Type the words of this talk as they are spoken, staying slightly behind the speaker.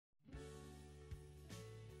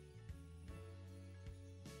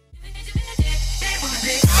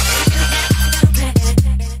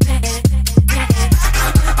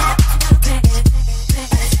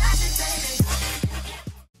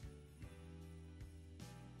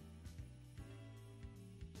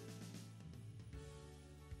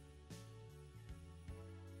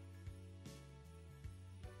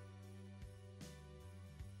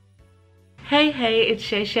Hey, it's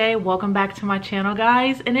Shay. Welcome back to my channel,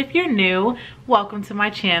 guys. And if you're new, welcome to my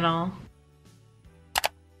channel.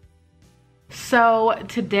 So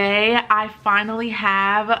today I finally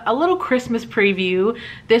have a little Christmas preview.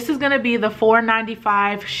 This is gonna be the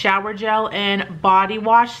 $4.95 shower gel and body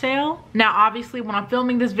wash sale. Now obviously when I'm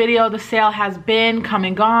filming this video, the sale has been come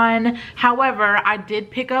and gone. However, I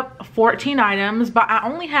did pick up 14 items, but I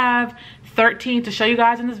only have 13 to show you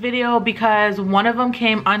guys in this video because one of them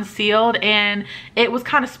came unsealed and it was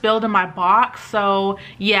kind of spilled in my box. So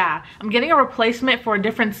yeah, I'm getting a replacement for a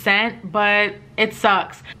different scent, but it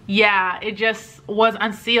sucks. Yeah, it just was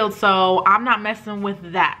unsealed, so I'm not messing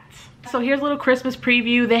with that. So here's a little Christmas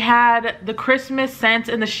preview. They had the Christmas scents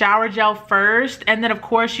in the shower gel first, and then of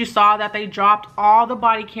course you saw that they dropped all the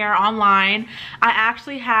body care online. I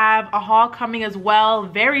actually have a haul coming as well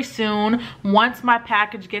very soon once my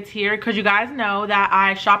package gets here, because you guys know that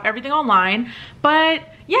I shop everything online. But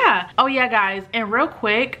yeah, oh yeah guys, and real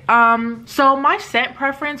quick, so my scent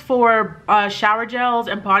preference for shower gels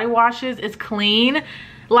and body washes is clean.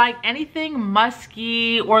 Like anything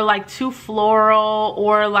musky or like too floral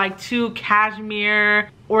or like too cashmere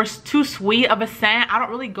or too sweet of a scent, I don't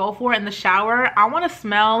really go for it in the shower. I want to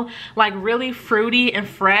smell like really fruity and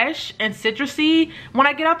fresh and citrusy when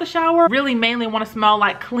I get out the shower. Really mainly want to smell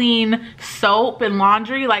like clean soap and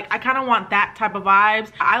laundry. Like I kind of want that type of vibes.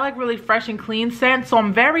 I like really fresh and clean scents, so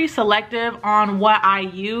I'm very selective on what I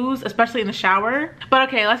use, especially in the shower. But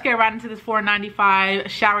okay, let's get right into this $4.95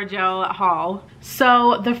 shower gel haul.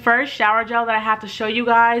 So the first shower gel that I have to show you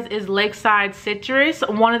guys is Lakeside Citrus,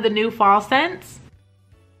 one of the new fall scents.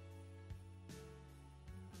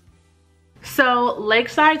 So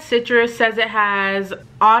Lakeside Citrus says it has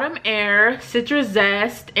autumn air, citrus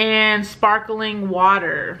zest, and sparkling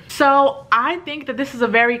water. So I think that this is a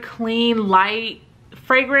very clean, light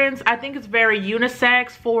fragrance. I think it's very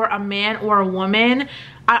unisex for a man or a woman.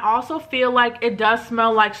 I also feel like it does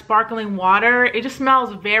smell like sparkling water. It just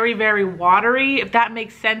smells very, very watery, if that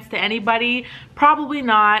makes sense to anybody. Probably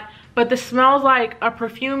not, but this smells like a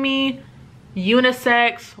perfumey,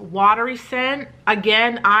 unisex, watery scent.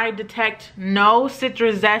 Again, I detect no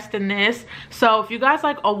citrus zest in this. So if you guys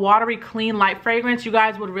like a watery, clean, light fragrance, you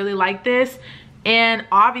guys would really like this. And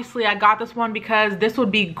obviously I got this one because this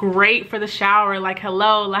would be great for the shower. Like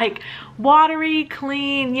hello, like watery,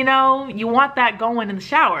 clean, you know, you want that going in the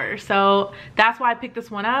shower. So that's why I picked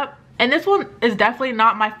this one up. And this one is definitely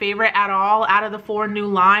not my favorite at all out of the 4 new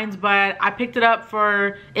lines, but I picked it up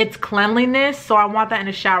for its cleanliness, so I want that in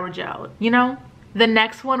a shower gel, you know? The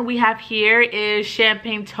next one we have here is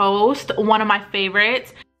Champagne Toast, one of my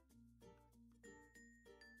favorites.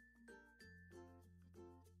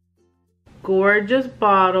 Gorgeous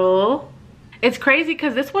bottle. It's crazy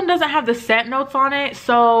because this one doesn't have the scent notes on it,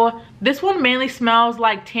 so this one mainly smells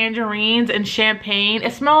like tangerines and champagne.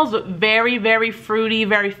 It smells very, very fruity,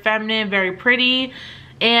 very feminine, very pretty,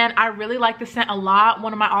 and I really like the scent a lot.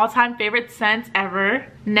 One of my all-time favorite scents ever.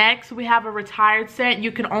 Next, we have a retired scent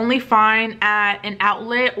you can only find at an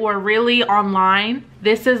outlet or really online.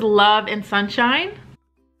 This is Love and Sunshine.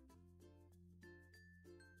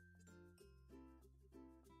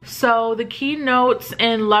 So the key notes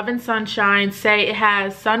in Love and Sunshine say it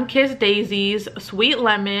has sun-kissed daisies, sweet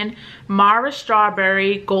lemon, Mara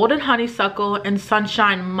strawberry, golden honeysuckle, and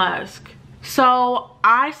sunshine musk. So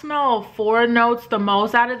I smell 4 notes the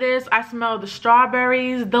most out of this. I smell the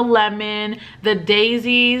strawberries, the lemon, the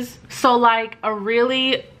daisies. So like a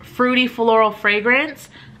really fruity floral fragrance.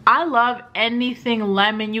 I love anything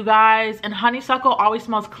lemon, you guys, and honeysuckle always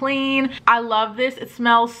smells clean. I love this. It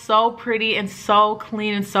smells so pretty and so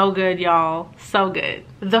clean and so good, y'all. So good.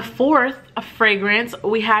 The fourth fragrance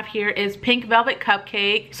we have here is Pink Velvet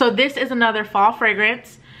Cupcake. So this is another fall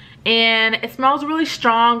fragrance, and it smells really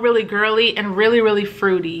strong, really girly, and really, really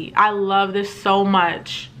fruity. I love this so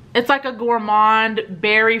much. It's like a gourmand,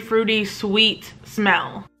 berry, fruity, sweet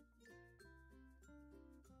smell.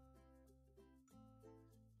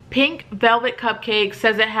 Pink Velvet Cupcake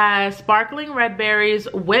says it has sparkling red berries,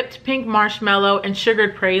 whipped pink marshmallow, and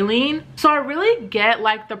sugared praline. So I really get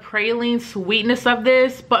like the praline sweetness of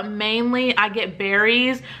this, but mainly I get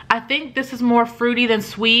berries. I think this is more fruity than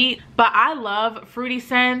sweet, but I love fruity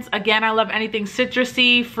scents. Again, I love anything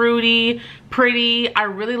citrusy, fruity, pretty. I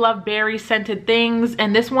really love berry scented things,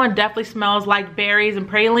 and this one definitely smells like berries and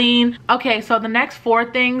praline. Okay, so the next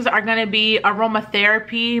 4 things are gonna be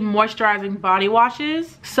aromatherapy moisturizing body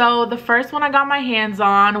washes. So the first one I got my hands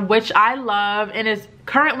on, which I love and is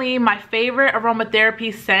currently my favorite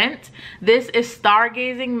aromatherapy scent, this is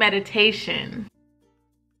Stargazing Meditation.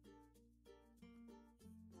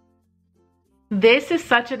 This is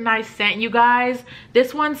such a nice scent, you guys.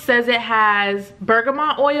 This one says it has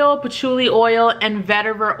bergamot oil, patchouli oil, and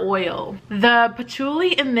vetiver oil. The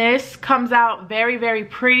patchouli in this comes out very, very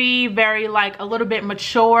pretty, very like a little bit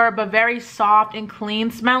mature, but very soft and clean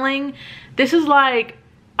smelling. This is like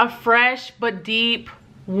a fresh but deep,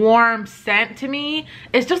 warm scent to me.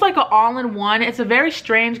 It's just like an all-in-one. It's a very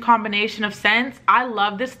strange combination of scents. I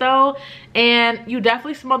love this though, and you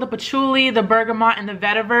definitely smell the patchouli, the bergamot, and the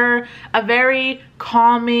vetiver. A very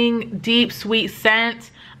calming, deep, sweet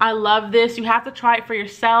scent. I love this. You have to try it for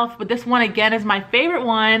yourself, but this one again is my favorite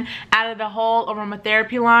one out of the whole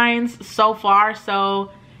aromatherapy lines so far.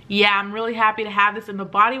 So yeah, I'm really happy to have this in the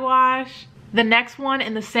body wash. The next one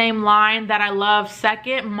in the same line that I love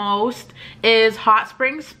second most is Hot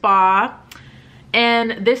Spring Spa.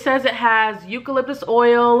 And this says it has eucalyptus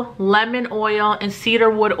oil, lemon oil, and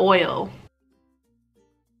cedarwood oil.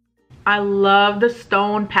 I love the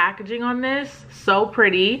stone packaging on this. So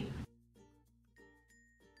pretty.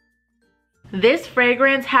 This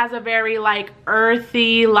fragrance has a very like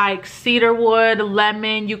earthy, like cedarwood,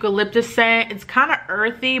 lemon, eucalyptus scent. It's kind of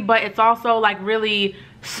earthy, but it's also like really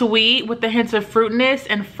sweet with the hints of fruitiness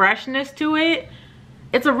and freshness to it.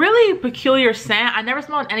 It's a really peculiar scent. I never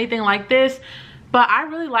smelled anything like this, but I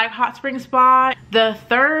really like Hot Spring Spa. The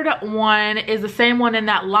third one is the same one in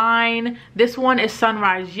that line. This one is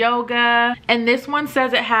Sunrise Yoga, and this one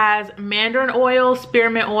says it has mandarin oil,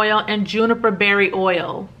 spearmint oil, and juniper berry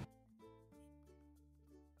oil.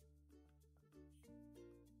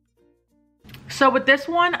 So with this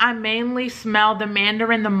one, I mainly smell the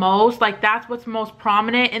mandarin the most. Like that's what's most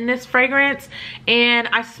prominent in this fragrance. And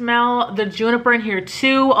I smell the juniper in here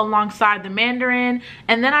too, alongside the mandarin.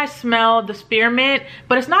 And then I smell the spearmint,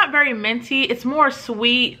 but it's not very minty. It's more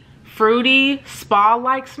sweet, fruity,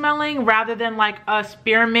 spa-like smelling rather than like a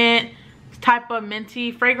spearmint type of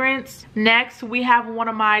minty fragrance. Next, we have one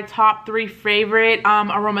of my top 3 favorite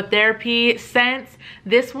aromatherapy scents.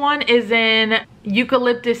 This one is in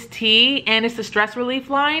Eucalyptus tea, and it's the stress relief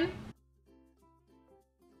line.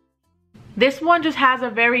 This one just has a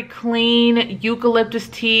very clean eucalyptus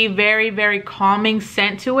tea, very, very calming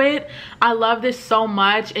scent to it. I love this so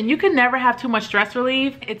much, and you can never have too much stress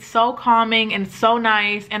relief. It's so calming and so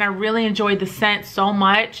nice, and I really enjoyed the scent so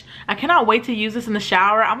much. I cannot wait to use this in the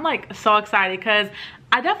shower. I'm like so excited because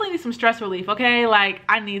I definitely need some stress relief, okay? Like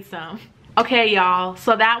I need some. Okay, y'all,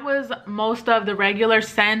 so that was most of the regular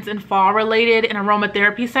scents and fall related and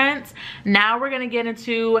aromatherapy scents. Now we're gonna get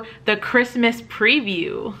into the Christmas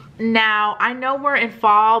preview. Now, I know we're in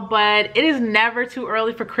fall, but it is never too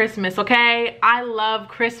early for Christmas, okay? I love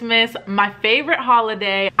Christmas, my favorite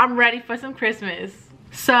holiday. I'm ready for some Christmas.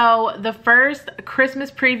 So the first Christmas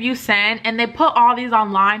preview scent, and they put all these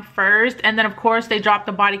online first, and then of course they drop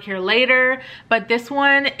the body care later, but this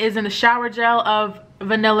one is in the shower gel of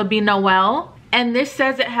Vanilla Bean Noel, and this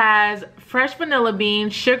says it has fresh vanilla bean,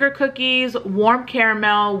 sugar cookies, warm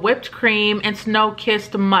caramel, whipped cream, and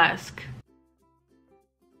snow-kissed musk.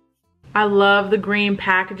 I love the green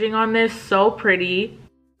packaging on this, so pretty.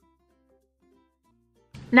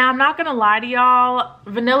 Now, I'm not gonna lie to y'all,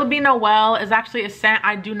 Vanilla Bean Noel is actually a scent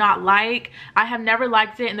I do not like. I have never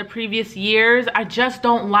liked it in the previous years. I just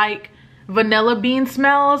don't like vanilla bean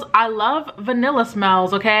smells. I love vanilla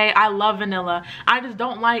smells, okay? I love vanilla. I just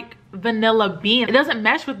don't like vanilla bean. It doesn't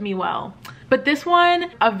mesh with me well. But this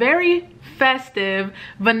one, a very festive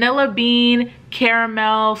vanilla bean,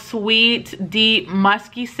 caramel, sweet, deep,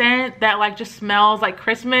 musky scent that like just smells like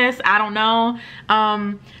Christmas. I don't know.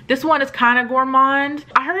 This one is kind of gourmand.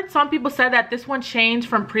 I heard some people say that this one changed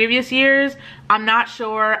from previous years. I'm not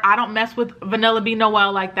sure. I don't mess with Vanilla Bean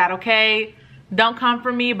Noel like that, okay? Don't come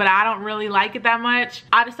for me, but I don't really like it that much.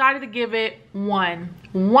 I decided to give it one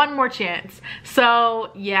more chance. So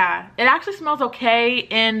yeah, it actually smells okay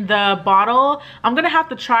in the bottle. I'm gonna have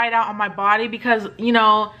to try it out on my body because, you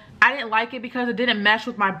know, I didn't like it because it didn't mesh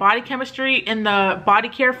with my body chemistry in the body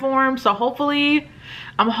care form. So hopefully,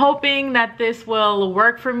 I'm hoping that this will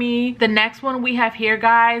work for me. The next one we have here,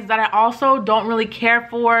 guys, that I also don't really care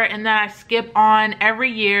for and that I skip on every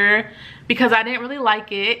year because I didn't really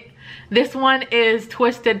like it. This one is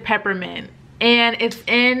Twisted Peppermint, and it's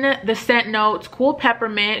in the scent notes: cool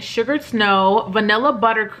peppermint, sugared snow, vanilla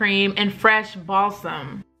buttercream, and fresh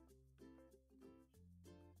balsam.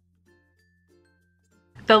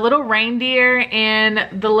 The little reindeer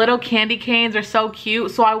and the little candy canes are so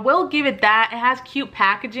cute, so I will give it that. It has cute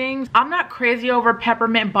packaging. I'm not crazy over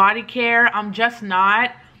peppermint body care. I'm just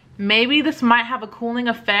not. maybe this might have a cooling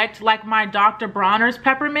effect like my Dr. Bronner's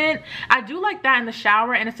Peppermint. I do like that in the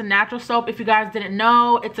shower, and it's a natural soap. If you guys didn't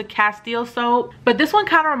know, it's a Castile soap. But this one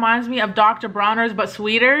kind of reminds me of Dr. Bronner's but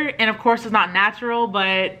sweeter, and of course it's not natural,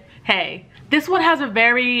 but hey. This one has a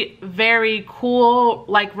very, very cool,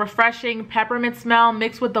 like refreshing peppermint smell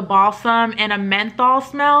mixed with the balsam and a menthol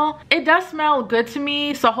smell. It does smell good to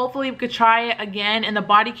me, so hopefully we could try it again in the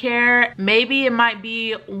body care. Maybe it might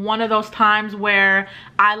be one of those times where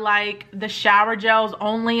I like the shower gels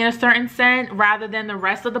only in a certain scent rather than the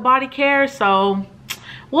rest of the body care, so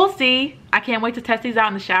we'll see. I can't wait to test these out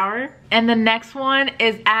in the shower. And the next one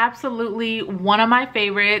is absolutely one of my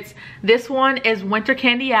favorites. This one is Winter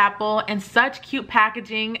Candy Apple, and such cute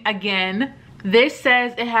packaging again. This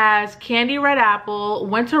says it has candy red apple,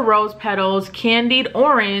 winter rose petals, candied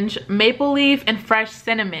orange, maple leaf, and fresh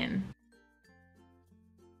cinnamon.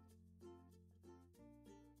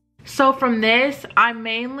 So from this, I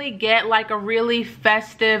mainly get like a really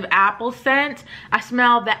festive apple scent. I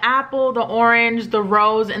smell the apple, the orange, the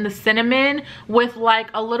rose, and the cinnamon with like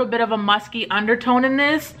a little bit of a musky undertone in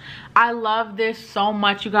this. I love this so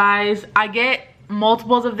much, you guys. I get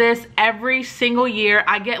multiples of this every single year.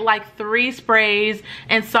 I get like 3 sprays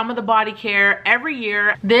and some of the body care every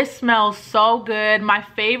year. This smells so good. My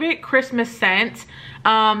favorite Christmas scent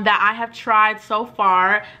that I have tried so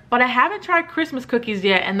far, but I haven't tried Christmas cookies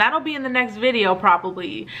yet, and that'll be in the next video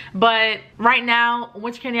probably. But right now,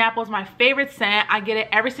 Winter Candy Apple is my favorite scent. I get it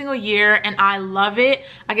every single year and I love it.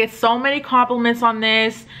 I get so many compliments on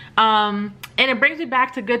this, and it brings me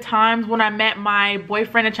back to good times when I met my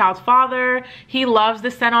boyfriend and child's father. He loves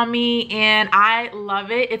this scent on me and I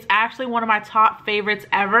love it. It's actually one of my top favorites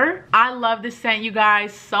ever. I love this scent, you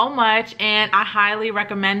guys, so much, and I highly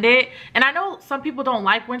recommend it. And I know some people don't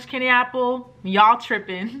like Winter Candy Apple. Y'all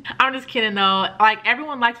tripping. I'm just kidding though. Like,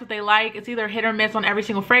 everyone likes what they like. It's either hit or miss on every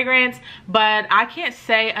single fragrance, but I can't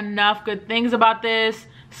say enough good things about this.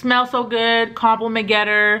 Smells so good, compliment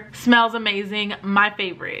getter, smells amazing, my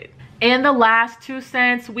favorite. And the last 2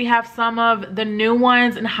 scents, we have some of the new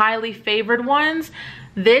ones and highly favored ones.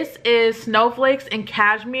 This is Snowflakes and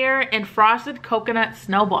Cashmere and Frosted Coconut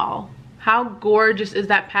Snowball. How gorgeous is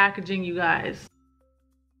that packaging, you guys?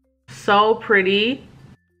 So pretty.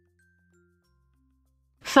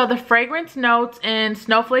 So the fragrance notes in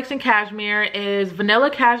Snowflakes and Cashmere is vanilla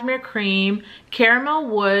cashmere cream, caramel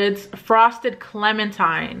woods, frosted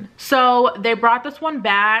clementine. So they brought this one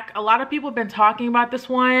back. A lot of people have been talking about this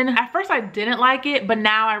one. At first I didn't like it, but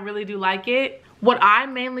now I really do like it. What I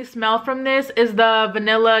mainly smell from this is the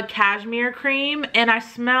vanilla cashmere cream, and I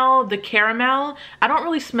smell the caramel. I don't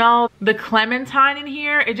really smell the clementine in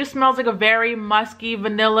here. It just smells like a very musky,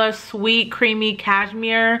 vanilla, sweet, creamy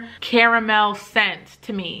cashmere caramel scent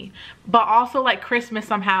to me. But also like Christmas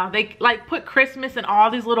somehow. They like put Christmas in all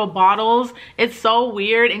these little bottles. It's so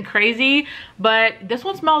weird and crazy, but this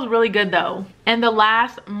one smells really good though. And the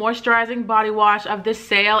last moisturizing body wash of this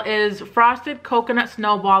sale is Frosted Coconut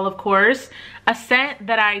Snowball, of course. A scent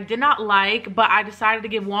that I did not like, but I decided to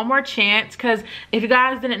give one more chance because if you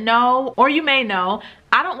guys didn't know, or you may know,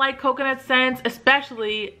 I don't like coconut scents,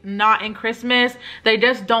 especially not in Christmas. They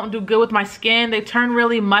just don't do good with my skin. They turn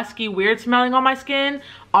really musky, weird smelling on my skin.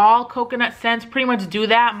 All coconut scents pretty much do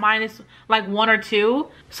that, minus like 1 or 2.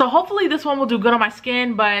 So hopefully this one will do good on my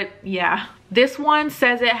skin, but yeah. This one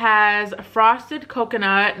says it has frosted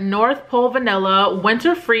coconut, North Pole vanilla,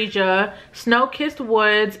 winter freesia, snow-kissed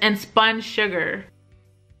woods, and spun sugar.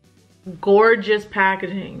 Gorgeous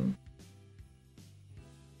packaging.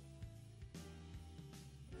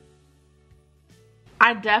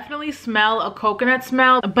 I definitely smell a coconut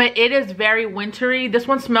smell, but it is very wintry. This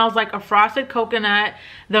one smells like a frosted coconut,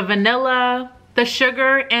 the vanilla, the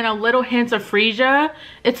sugar, and a little hint of freesia.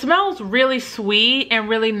 It smells really sweet and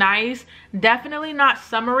really nice. Definitely not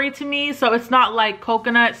summery to me, so it's not like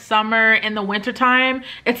coconut summer in the winter time.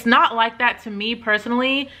 It's not like that to me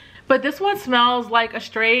personally, but this one smells like a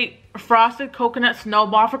straight frosted coconut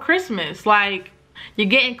snowball for Christmas. Like, you're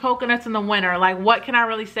getting coconuts in the winter. Like, what can I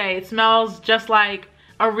really say? It smells just like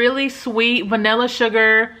a really sweet vanilla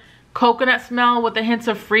sugar coconut smell with the hints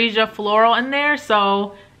of freesia floral in there.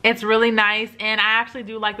 So it's really nice, and I actually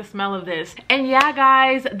do like the smell of this. And yeah,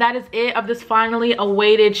 guys, that is it of this finally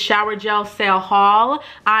awaited shower gel sale haul.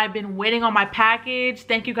 I've been waiting on my package.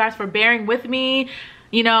 Thank you guys for bearing with me.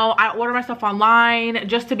 You know, I order my stuff online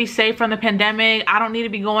just to be safe from the pandemic. I don't need to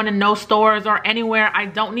be going to no stores or anywhere I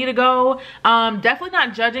don't need to go. Definitely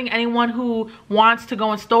not judging anyone who wants to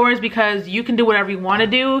go in stores, because you can do whatever you want to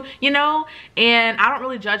do, you know, and I don't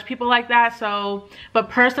really judge people like that. So, but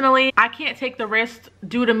personally, I can't take the risk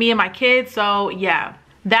due to me and my kids. So yeah.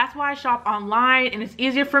 That's why I shop online and it's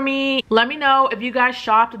easier for me. Let me know if you guys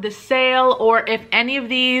shopped this sale, or if any of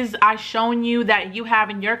these I've shown you that you have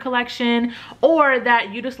in your collection, or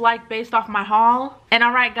that you just like based off my haul. And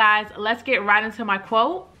alright guys, let's get right into my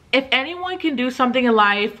quote. If anyone can do something in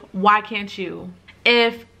life, why can't you?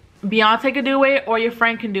 If Beyonce can do it or your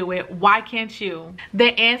friend can do it, why can't you?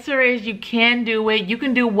 The answer is you can do it. You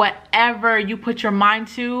can do whatever you put your mind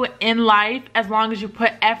to in life, as long as you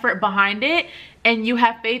put effort behind it and you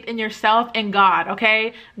have faith in yourself and God,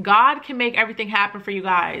 okay? God can make everything happen for you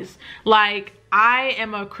guys. Like, I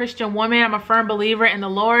am a Christian woman. I'm a firm believer in the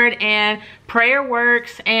Lord, and prayer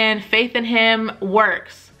works and faith in Him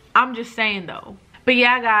works. I'm just saying though. But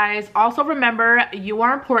yeah guys, also remember, you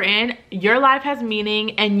are important, your life has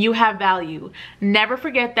meaning, and you have value. Never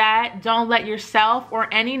forget that. Don't let yourself or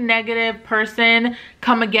any negative person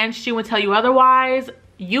come against you and tell you otherwise.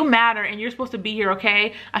 You matter and you're supposed to be here,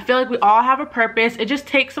 okay? I feel like we all have a purpose. It just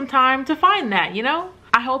takes some time to find that, you know?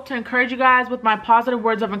 I hope to encourage you guys with my positive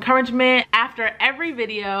words of encouragement after every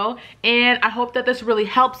video, and I hope that this really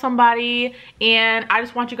helps somebody, and I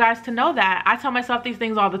just want you guys to know that. I tell myself these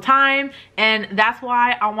things all the time, and that's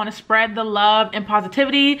why I want to spread the love and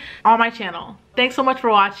positivity on my channel. Thanks so much for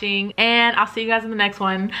watching, and I'll see you guys in the next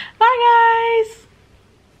one. Bye guys!